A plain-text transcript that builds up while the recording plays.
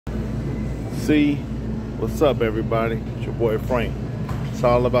See, what's up, everybody? It's your boy Frank. It's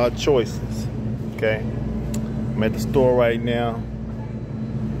all about choices, okay? I'm at the store right now,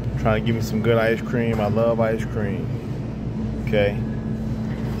 trying to give me some good ice cream. I love ice cream, okay?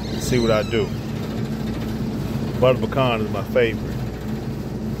 Let's see what I do. Butter pecan is my favorite.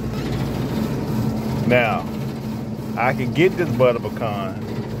 Now, I can get this butter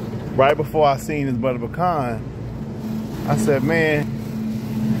pecan. Right before I seen this butter pecan, I said, man,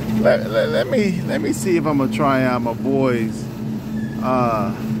 let me see if I'm gonna try out my boy's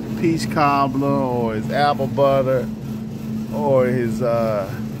Peach Cobbler or his apple butter or his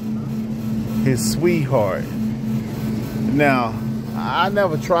sweetheart. Now, I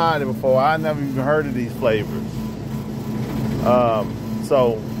never tried it before. I never even heard of these flavors.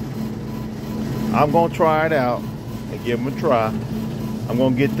 So I'm gonna try it out and give them a try. I'm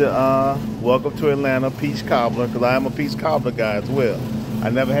gonna get the Welcome to Atlanta Peach Cobbler, because I am a Peach Cobbler guy as well. I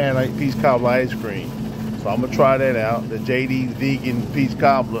never had like Peach Cobbler ice cream, so I'm gonna try that out, the JD's Vegan Peach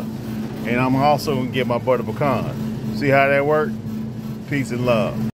Cobbler, and I'm also gonna get my butter pecan. See how that works? Peace and love.